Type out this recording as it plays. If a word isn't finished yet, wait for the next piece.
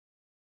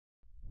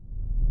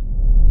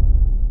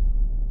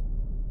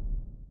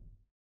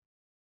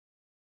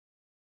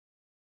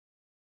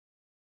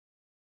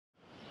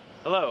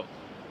Hello,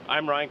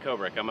 I'm Ryan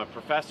Kobrick. I'm a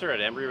professor at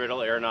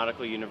Embry-Riddle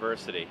Aeronautical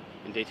University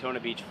in Daytona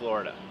Beach,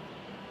 Florida.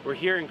 We're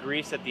here in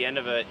Greece at the end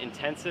of an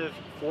intensive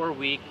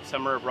 4-week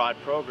summer abroad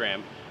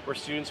program where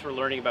students were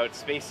learning about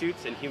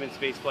spacesuits and human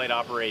spaceflight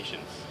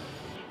operations.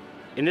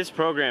 In this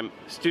program,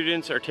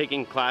 students are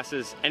taking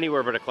classes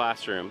anywhere but a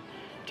classroom,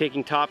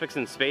 taking topics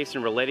in space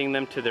and relating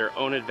them to their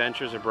own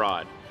adventures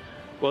abroad.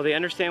 While they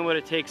understand what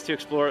it takes to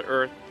explore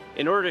Earth,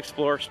 in order to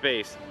explore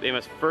space, they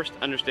must first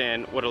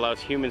understand what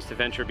allows humans to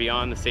venture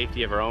beyond the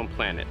safety of our own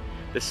planet,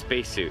 the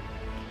spacesuit.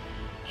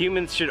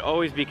 Humans should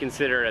always be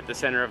considered at the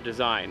center of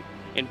design,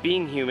 and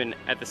being human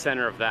at the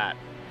center of that.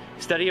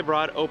 Study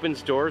abroad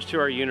opens doors to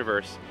our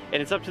universe,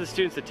 and it's up to the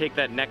students to take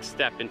that next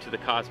step into the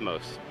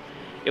cosmos.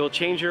 It will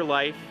change your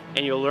life,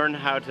 and you'll learn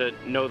how to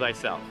know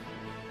thyself.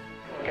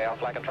 Okay, all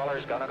flight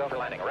controllers, gonna go for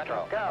landing.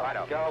 Retro, go.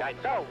 Righto, go.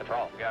 Guidance, go.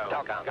 Control, go.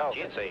 Telcom, go.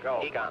 GNC,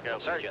 go. Econ, go.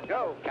 Surgeon,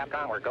 go.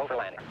 Capcom, we're go for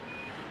landing.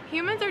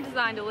 Humans are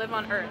designed to live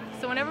on Earth,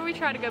 so whenever we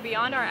try to go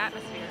beyond our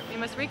atmosphere, we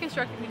must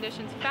reconstruct the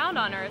conditions found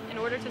on Earth in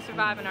order to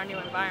survive in our new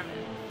environment.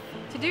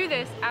 To do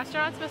this,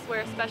 astronauts must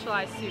wear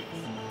specialized suits.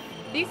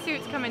 These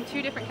suits come in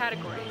 2 different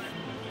categories: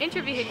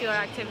 intravehicular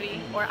activity,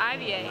 or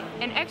IVA,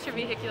 and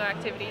extravehicular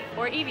activity,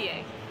 or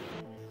EVA.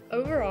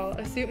 Overall,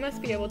 a suit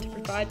must be able to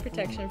provide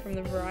protection from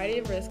the variety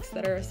of risks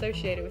that are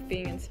associated with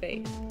being in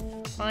space.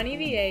 On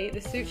EVA,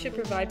 the suit should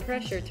provide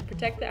pressure to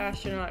protect the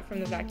astronaut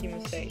from the vacuum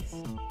of space.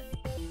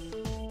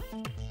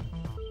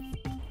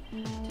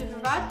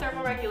 To provide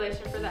thermal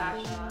regulation for the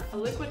astronaut, a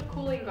liquid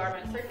cooling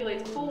garment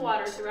circulates cool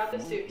water throughout the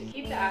suit to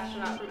keep the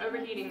astronaut from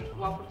overheating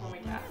while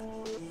performing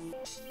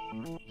tasks.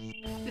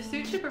 The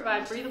suit should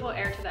provide breathable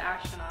air to the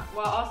astronaut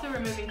while also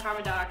removing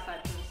carbon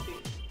dioxide from the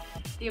suit.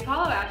 The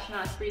Apollo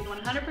astronauts breathe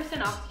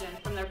 100% oxygen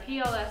from their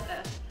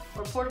PLSS,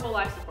 or portable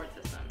life support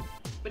system,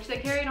 which they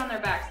carried on their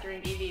backs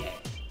during EVA.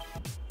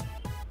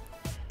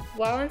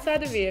 While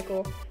inside the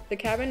vehicle, the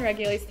cabin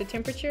regulates the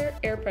temperature,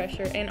 air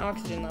pressure, and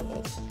oxygen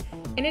levels.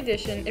 In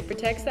addition, it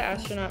protects the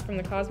astronaut from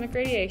the cosmic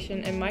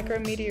radiation and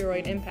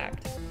micrometeoroid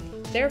impact.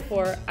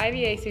 Therefore,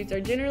 IVA suits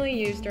are generally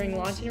used during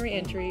launch and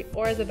re-entry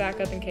or as a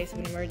backup in case of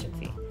an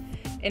emergency.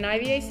 An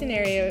IVA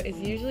scenario is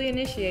usually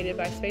initiated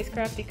by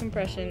spacecraft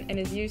decompression and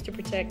is used to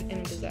protect in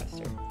a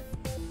disaster.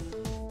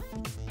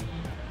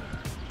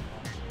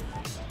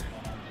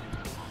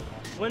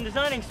 When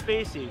designing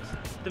spacesuits,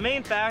 the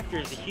main factor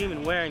is the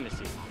human wearing the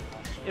suit.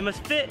 It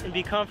must fit and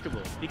be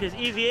comfortable because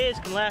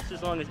EVAs can last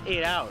as long as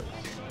 8 hours.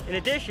 In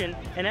addition,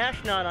 an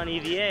astronaut on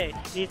EVA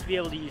needs to be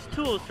able to use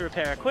tools to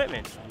repair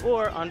equipment,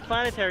 or on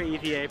planetary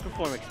EVA,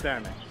 perform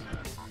experiments.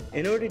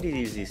 In order to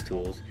use these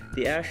tools,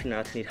 the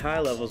astronauts need high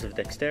levels of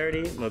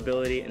dexterity,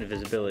 mobility, and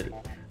visibility.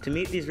 To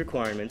meet these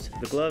requirements,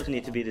 the gloves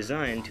need to be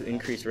designed to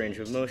increase range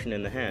of motion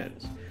in the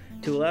hands.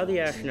 To allow the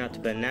astronaut to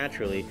bend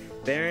naturally,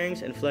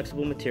 bearings and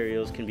flexible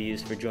materials can be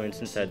used for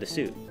joints inside the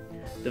suit.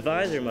 The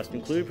visor must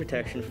include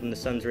protection from the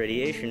sun's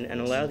radiation and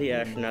allow the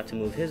astronaut to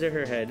move his or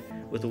her head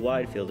with a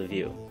wide field of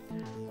view.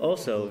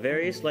 Also,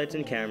 various lights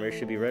and cameras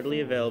should be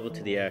readily available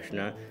to the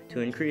astronaut to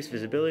increase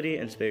visibility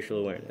and spatial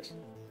awareness.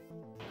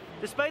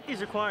 Despite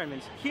these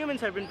requirements, humans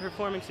have been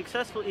performing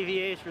successful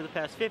EVAs for the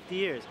past 50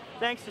 years,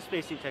 thanks to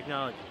spacesuit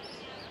technology.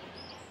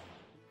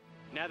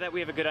 Now that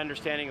we have a good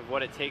understanding of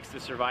what it takes to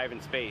survive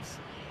in space,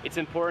 it's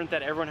important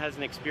that everyone has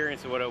an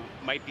experience of what it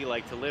might be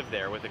like to live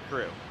there with a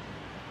crew.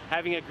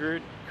 Having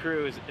a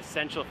crew is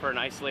essential for an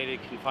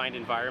isolated, confined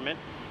environment,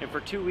 and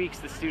for 2 weeks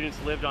the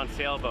students lived on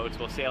sailboats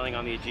while sailing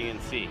on the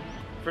Aegean Sea.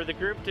 For the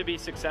group to be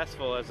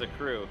successful as a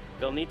crew,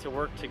 they'll need to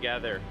work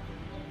together.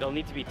 They'll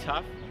need to be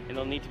tough, and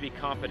they'll need to be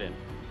competent.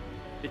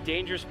 The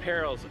dangerous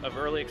perils of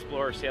early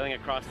explorers sailing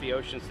across the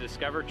oceans to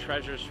discover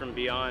treasures from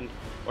beyond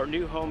or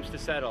new homes to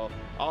settle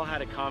all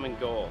had a common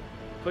goal: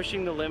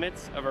 pushing the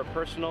limits of our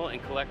personal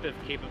and collective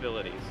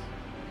capabilities.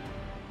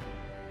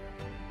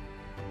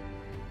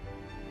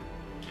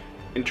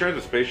 In terms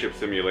of spaceship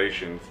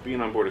simulations,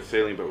 being on board a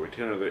sailing boat with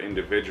 10 other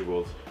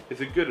individuals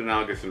is a good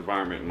analogous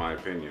environment in my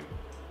opinion.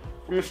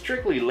 From a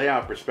strictly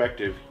layout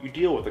perspective, you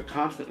deal with a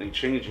constantly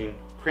changing,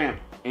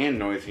 cramped, and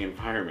noisy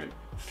environment.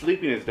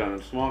 Sleeping is done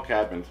in small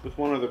cabins with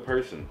one other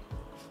person.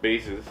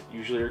 Spaces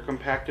usually are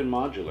compact and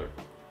modular,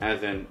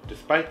 as in,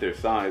 despite their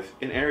size,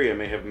 an area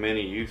may have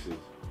many uses.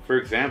 For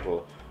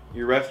example,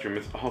 your restroom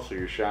is also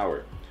your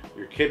shower,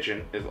 your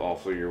kitchen is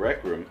also your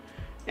rec room,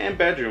 and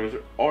bedrooms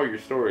are your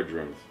storage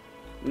rooms.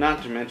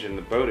 Not to mention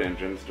the boat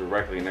engines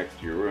directly next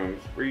to your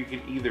rooms, where you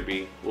can either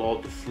be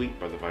lulled to sleep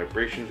by the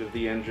vibrations of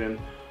the engine,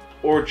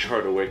 or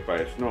jarred awake by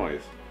its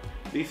noise.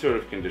 These sort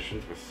of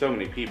conditions with so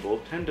many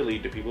people tend to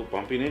lead to people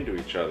bumping into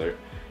each other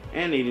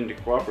and needing to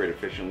cooperate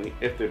efficiently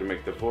if they're to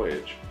make the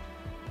voyage.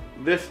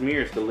 This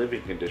mirrors the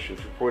living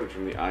conditions reported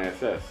from the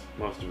ISS.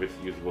 Most of its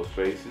usable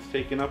space is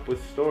taken up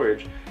with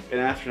storage,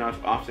 and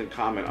astronauts often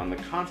comment on the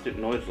constant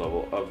noise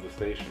level of the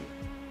station.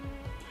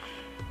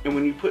 And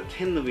when you put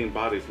 10 living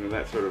bodies into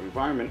that sort of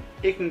environment,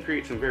 it can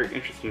create some very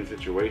interesting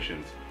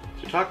situations.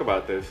 To talk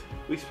about this,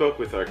 we spoke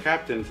with our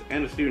captains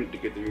and a student to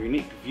get their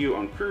unique view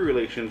on crew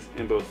relations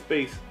in both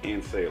space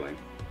and sailing.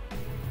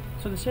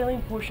 So the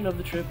sailing portion of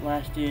the trip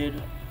lasted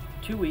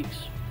 2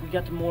 weeks. We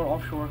got to moor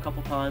offshore a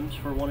couple times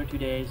for 1 or 2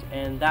 days,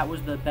 and that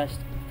was the best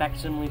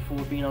facsimile for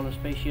being on a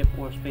spaceship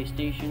or a space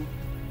station,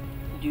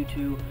 due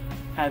to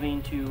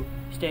having to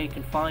stay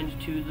confined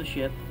to the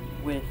ship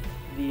with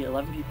the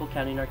 11 people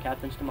counting our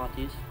captain's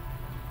tomates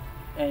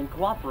and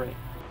cooperate.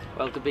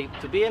 Well, to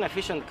be an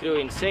efficient crew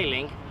in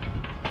sailing,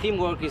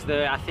 teamwork is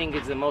I think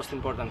it's the most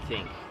important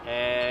thing.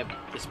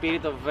 The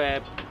spirit of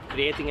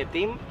creating a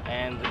team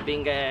and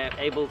being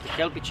able to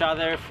help each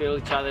other, feel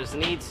each other's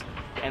needs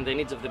and the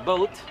needs of the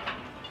boat,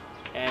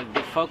 and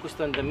be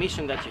focused on the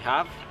mission that you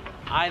have,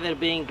 either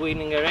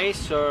winning a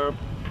race or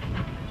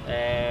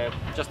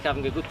just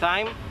having a good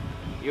time.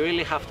 You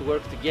really have to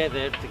work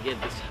together to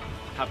get this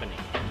happening.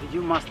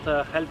 You must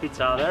help each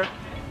other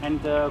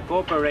and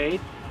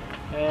cooperate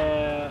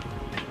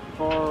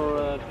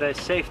for the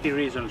safety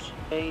reasons.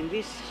 In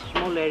this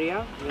small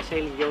area, the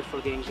sailing yacht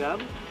for the exam,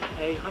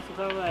 you have to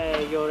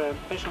have your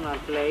personal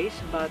place,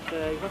 but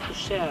you have to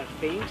share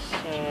things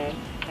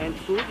and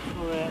food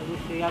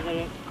with the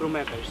other crew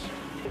members.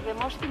 The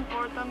most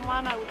important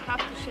one, I would have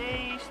to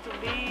say, is to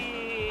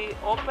be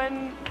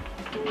open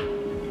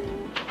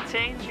to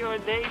change your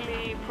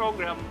daily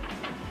program,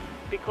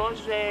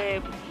 because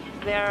there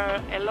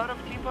are a lot of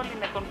people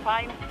in a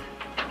confined,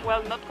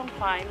 well, not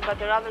confined,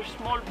 but a rather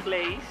small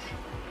place,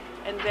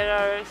 and there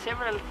are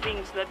several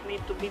things that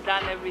need to be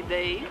done every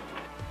day.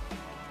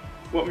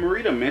 What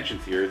Marita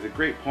mentions here is a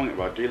great point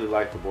about daily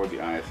life aboard the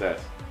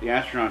ISS. The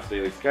astronauts'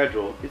 daily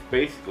schedule is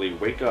basically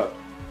wake up,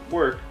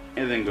 work,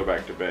 and then go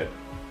back to bed.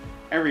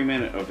 Every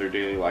minute of their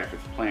daily life is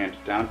planned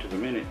down to the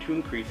minute to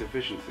increase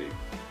efficiency.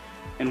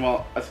 And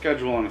while a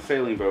schedule on a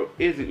sailing boat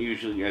isn't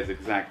usually as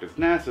exact as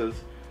NASA's,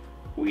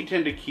 we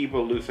tend to keep a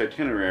loose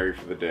itinerary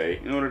for the day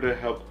in order to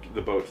help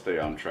the boat stay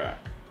on track.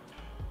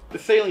 The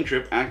sailing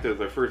trip acted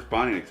as our first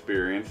bonding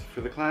experience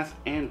for the class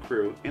and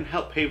crew and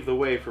helped pave the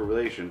way for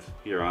relations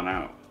here on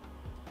out.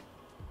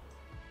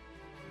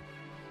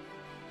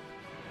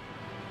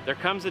 There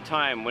comes a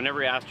time when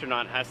every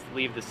astronaut has to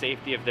leave the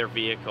safety of their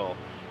vehicle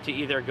to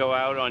either go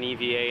out on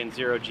EVA and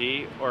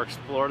 0G or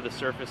explore the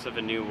surface of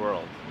a new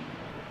world.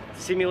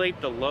 To simulate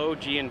the low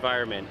G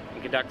environment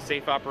and conduct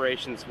safe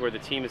operations where the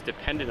team is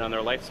dependent on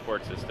their life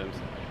support systems,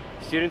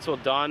 students will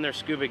don their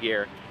scuba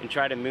gear and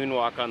try to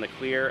moonwalk on the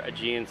clear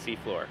Aegean Sea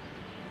floor.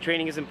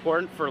 Training is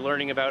important for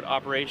learning about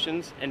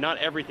operations, and not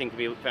everything can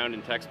be found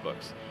in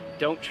textbooks.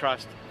 Don't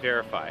trust,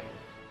 verify.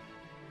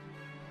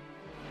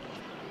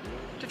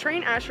 To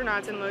train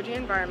astronauts in low G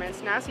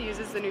environments, NASA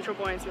uses the Neutral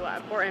Buoyancy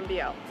Lab, or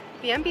NBL.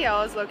 The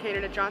NBL is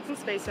located at Johnson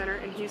Space Center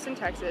in Houston,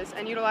 Texas,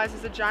 and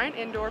utilizes a giant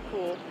indoor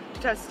pool to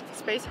test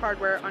space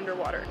hardware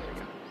underwater.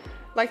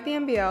 Like the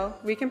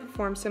NBL, we can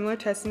perform similar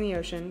tests in the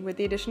ocean with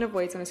the addition of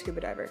weights on a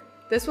scuba diver.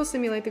 This will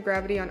simulate the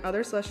gravity on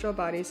other celestial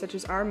bodies such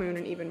as our moon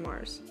and even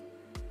Mars.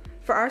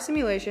 For our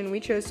simulation,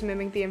 we chose to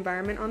mimic the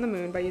environment on the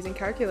moon by using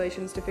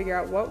calculations to figure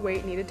out what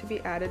weight needed to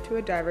be added to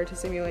a diver to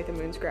simulate the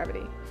moon's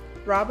gravity.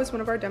 Rob was one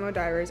of our demo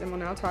divers and will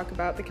now talk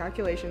about the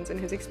calculations and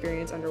his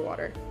experience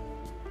underwater.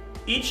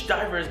 Each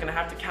diver is going to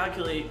have to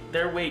calculate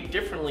their weight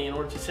differently in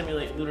order to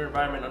simulate lunar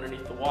environment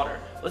underneath the water.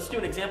 Let's do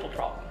an example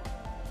problem.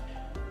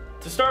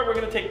 To start, we're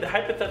going to take the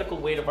hypothetical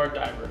weight of our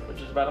diver,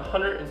 which is about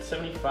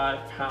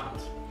 175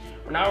 pounds.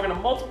 Now we're going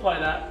to multiply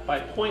that by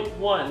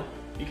 0.1,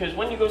 because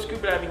when you go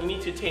scuba diving, you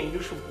need to attain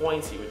neutral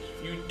buoyancy, which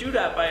you do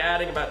that by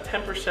adding about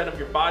 10% of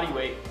your body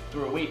weight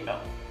through a weight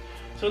belt.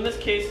 So in this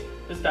case,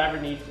 this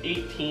diver needs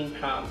 18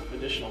 pounds of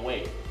additional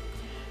weight.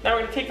 Now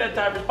we're going to take that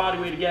diver's body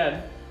weight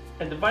again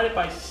and divide it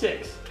by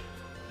 6.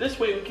 This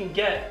way we can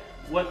get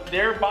what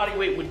their body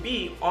weight would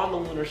be on the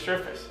lunar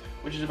surface,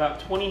 which is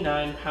about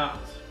 29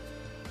 pounds.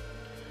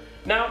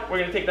 Now we're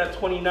going to take that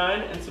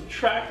 29 and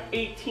subtract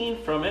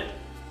 18 from it,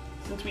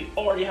 since we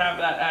already have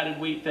that added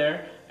weight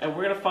there, and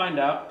we're going to find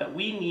out that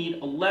we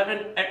need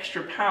 11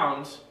 extra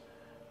pounds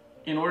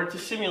in order to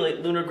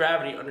simulate lunar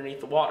gravity underneath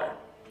the water.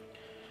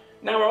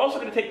 Now we're also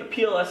going to take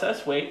the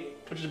PLSS weight,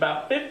 which is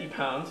about 50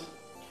 pounds,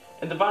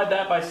 and divide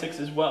that by 6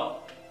 as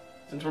well,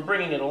 since we're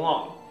bringing it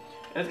along.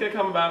 And it's going to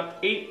come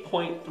about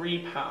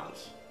 8.3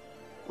 pounds,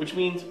 which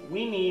means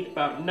we need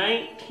about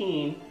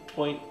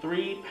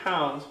 19.3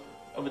 pounds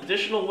of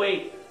additional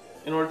weight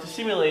in order to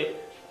simulate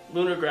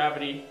lunar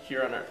gravity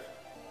here on Earth.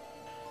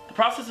 The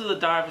process of the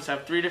dive is to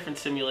have 3 different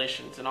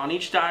simulations, and on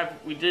each dive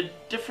we did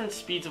different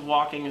speeds of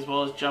walking as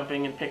well as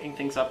jumping and picking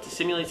things up to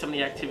simulate some of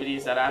the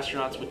activities that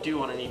astronauts would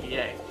do on an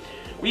EVA.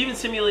 We even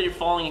simulated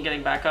falling and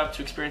getting back up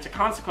to experience a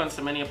consequence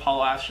that many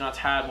Apollo astronauts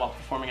had while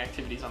performing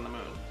activities on the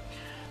moon.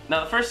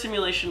 Now the first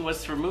simulation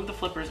was to remove the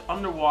flippers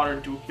underwater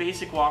and do a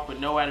basic walk with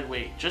no added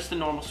weight, just the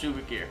normal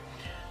scuba gear.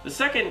 The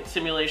second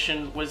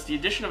simulation was the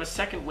addition of a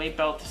second weight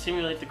belt to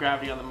simulate the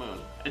gravity on the moon.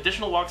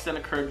 Additional walks then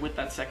occurred with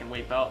that second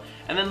weight belt.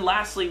 And then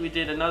lastly, we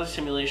did another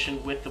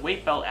simulation with the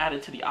weight belt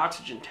added to the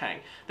oxygen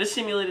tank. This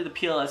simulated the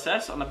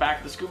PLSS on the back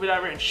of the scuba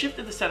diver and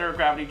shifted the center of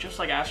gravity just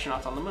like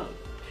astronauts on the moon.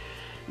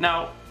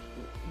 Now,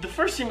 the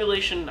first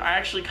simulation, I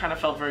actually kind of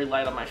felt very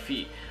light on my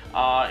feet.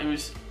 It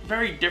was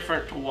very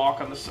different to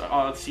walk on the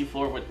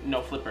seafloor with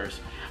no flippers.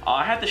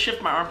 I had to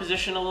shift my arm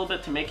position a little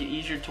bit to make it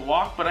easier to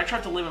walk, but I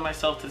tried to limit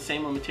myself to the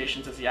same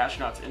limitations as the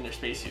astronauts in their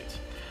spacesuits.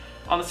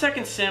 On the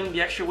second sim,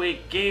 the extra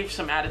weight gave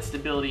some added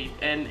stability,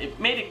 and it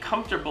made it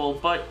comfortable,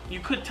 but you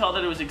could tell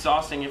that it was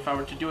exhausting if I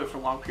were to do it for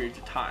long periods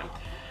of time.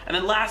 And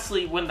then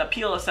lastly, when the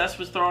PLSS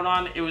was thrown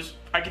on,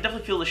 I could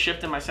definitely feel the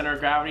shift in my center of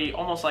gravity,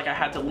 almost like I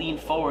had to lean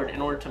forward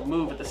in order to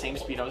move at the same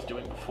speed I was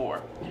doing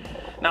before.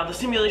 Now, the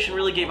simulation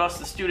really gave us,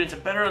 the students, a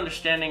better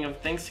understanding of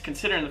things to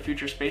consider in the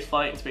future of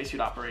spaceflight and spacesuit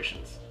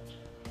operations.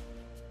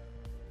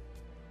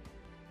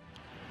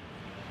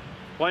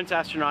 Once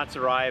astronauts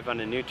arrive on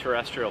a new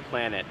terrestrial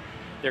planet,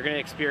 they're going to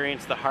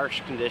experience the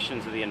harsh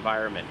conditions of the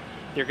environment.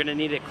 They're going to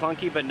need a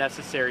clunky but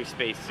necessary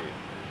spacesuit.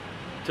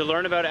 To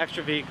learn about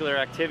extravehicular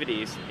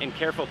activities and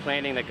careful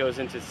planning that goes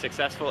into a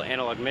successful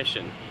analog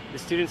mission, the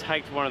students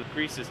hiked one of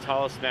Greece's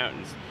tallest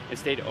mountains and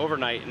stayed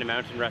overnight in a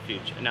mountain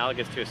refuge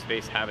analogous to a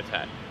space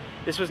habitat.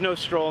 This was no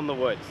stroll in the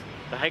woods.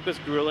 The hike was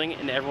grueling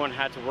and everyone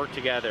had to work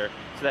together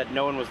so that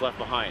no one was left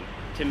behind.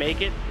 To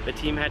make it, the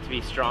team had to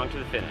be strong to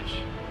the finish.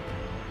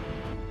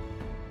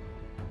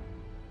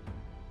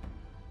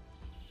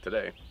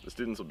 Today, the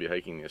students will be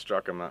hiking the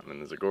Astraka mountain in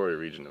the Zagori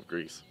region of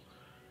Greece.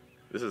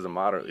 This is a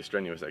moderately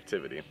strenuous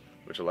activity,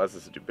 which allows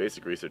us to do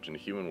basic research into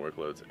human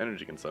workloads,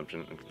 energy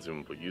consumption, and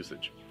consumable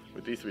usage.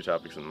 With these three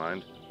topics in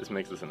mind, this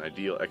makes this an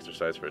ideal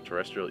exercise for a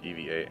terrestrial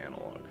EVA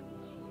analog.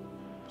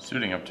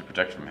 Suiting up to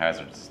protect from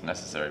hazards is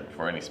necessary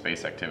before any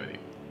space activity.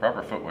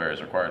 Proper footwear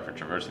is required for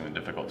traversing the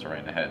difficult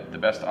terrain ahead. The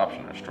best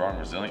option are strong,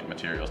 resilient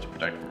materials to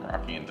protect from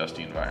rocky and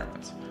dusty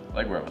environments.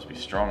 Legwear must be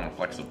strong and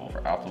flexible for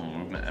optimal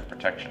movement and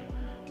protection.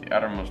 The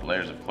outermost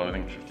layers of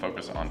clothing should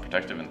focus on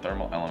protective and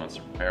thermal elements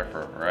to prepare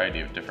for a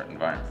variety of different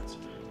environments.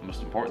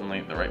 Most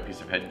importantly, the right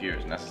piece of headgear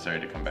is necessary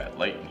to combat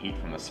light and heat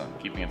from the sun,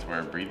 keeping its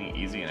wearer breathing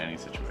easy in any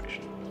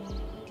situation.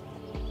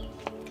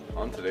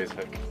 On today's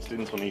hike,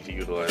 students will need to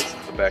utilize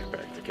a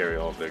backpack to carry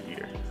all of their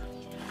gear.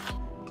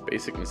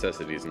 Basic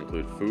necessities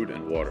include food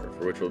and water,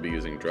 for which we'll be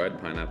using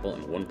dried pineapple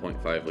in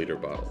 1.5-liter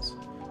bottles.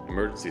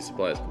 Emergency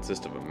supplies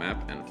consist of a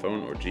map and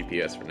phone or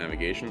GPS for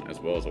navigation, as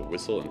well as a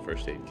whistle and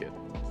first aid kit.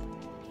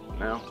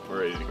 Now,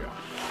 we're ready to go.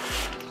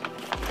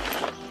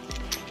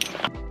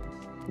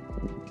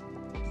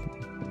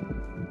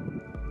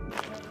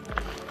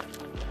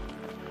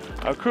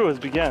 Our crew has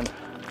begun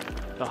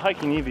the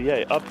hiking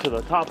EVA up to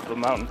the top of the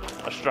mountain,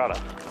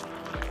 Astrada.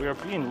 We are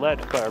being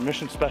led by our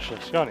mission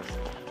specialist, Yannis,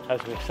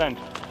 as we ascend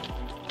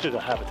to the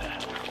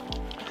habitat.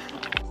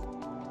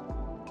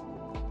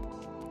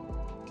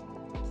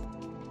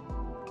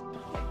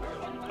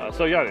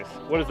 So Yannis,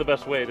 what is the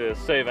best way to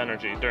save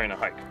energy during a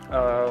hike?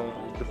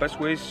 The best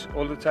way is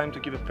all the time to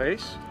keep a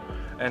pace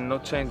and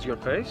not change your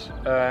pace,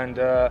 and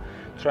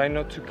try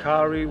not to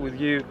carry with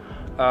you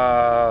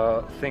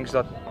things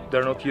that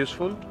they're not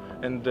useful,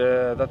 and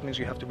that means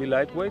you have to be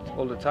lightweight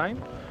all the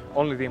time,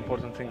 only the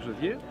important things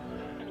with you.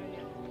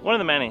 One of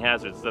the many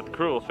hazards that the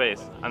crew will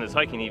face on this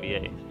hiking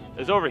EVA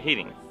is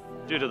overheating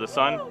due to the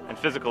sun and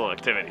physical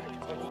activity.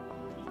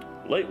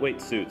 Lightweight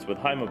suits with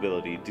high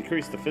mobility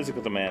decrease the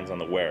physical demands on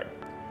the wearer.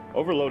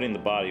 Overloading the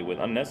body with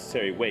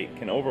unnecessary weight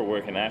can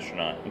overwork an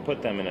astronaut and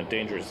put them in a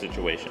dangerous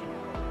situation.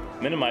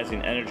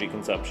 Minimizing energy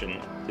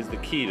consumption is the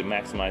key to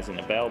maximizing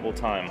available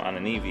time on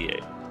an EVA.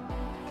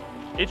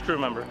 Each crew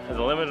member has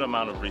a limited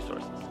amount of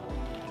resources.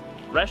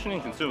 Rationing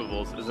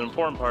consumables is an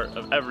important part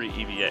of every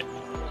EVA.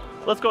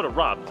 Let's go to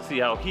Rob to see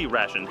how he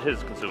rationed his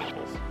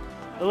consumables.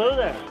 Hello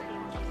there.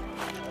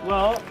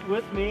 Well,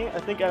 with me, I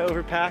think I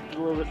overpacked a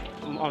little bit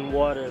on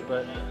water,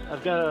 but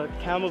I've got a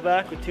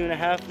Camelback with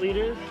 2.5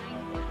 liters,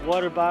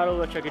 water bottle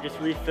which I could just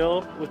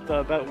refill with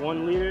about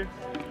 1 liter,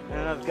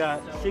 and I've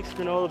got 6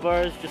 granola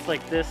bars just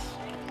like this.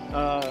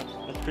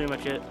 That's pretty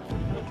much it.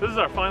 This is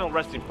our final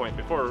resting point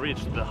before we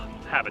reach the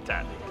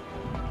habitat.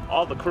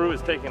 All the crew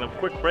is taking a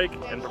quick break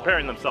and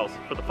preparing themselves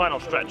for the final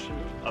stretch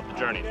of the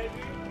journey.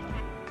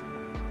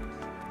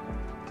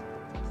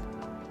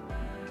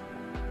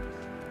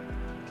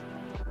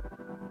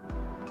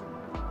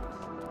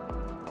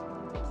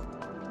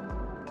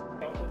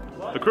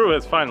 The crew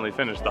has finally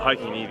finished the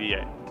hiking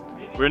EVA.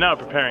 We are now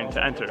preparing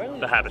to enter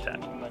the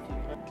habitat.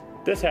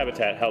 This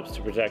habitat helps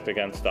to protect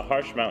against the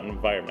harsh mountain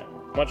environment,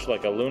 much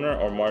like a lunar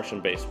or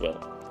Martian base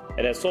will.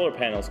 It has solar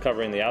panels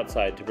covering the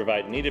outside to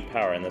provide needed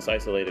power in this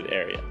isolated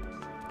area.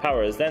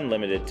 Power is then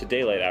limited to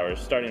daylight hours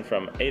starting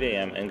from 8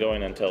 a.m. and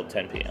going until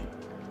 10 p.m.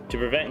 To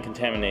prevent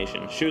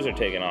contamination, shoes are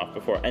taken off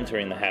before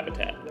entering the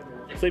habitat.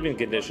 Sleeping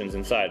conditions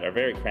inside are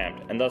very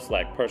cramped and thus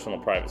lack personal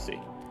privacy.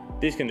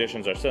 These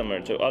conditions are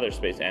similar to other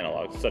space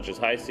analogs such as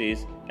high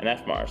seas and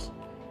FMARS.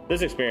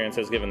 This experience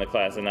has given the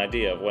class an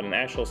idea of what an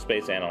actual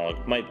space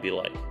analog might be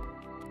like.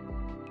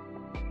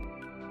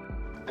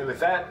 And with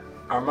that,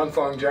 our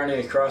month-long journey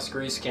across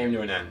Greece came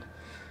to an end.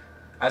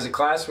 As a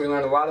class, we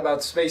learned a lot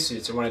about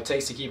spacesuits and what it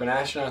takes to keep an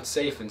astronaut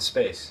safe in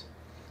space.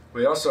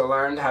 We also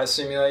learned how to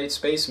simulate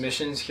space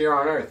missions here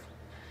on Earth.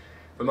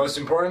 But most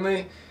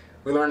importantly,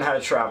 we learned how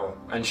to travel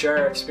and share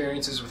our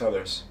experiences with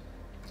others.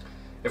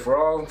 If we're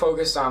all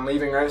focused on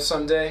leaving Earth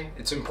someday,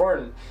 it's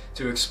important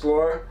to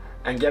explore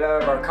and get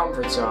out of our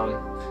comfort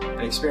zone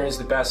and experience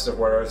the best of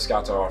what Earth's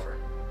got to offer.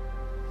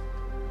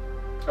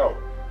 Oh,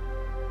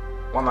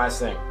 one last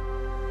thing.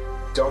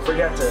 Don't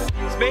forget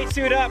to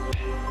Spacesuit up!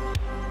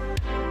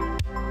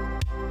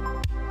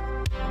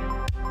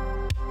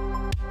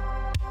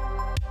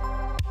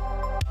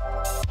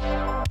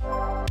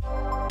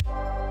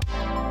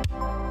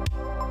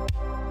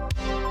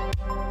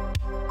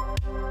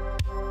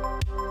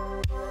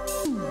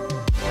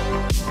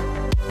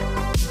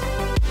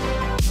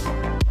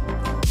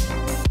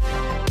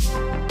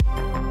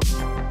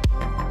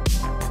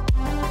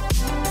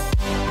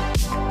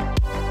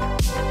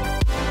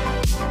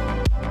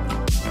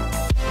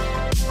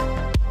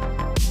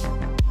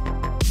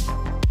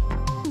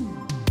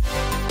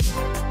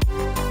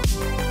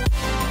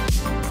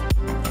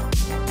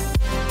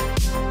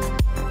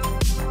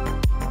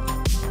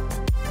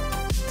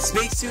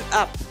 Spacesuit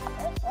up!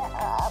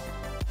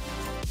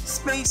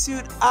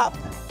 Spacesuit up!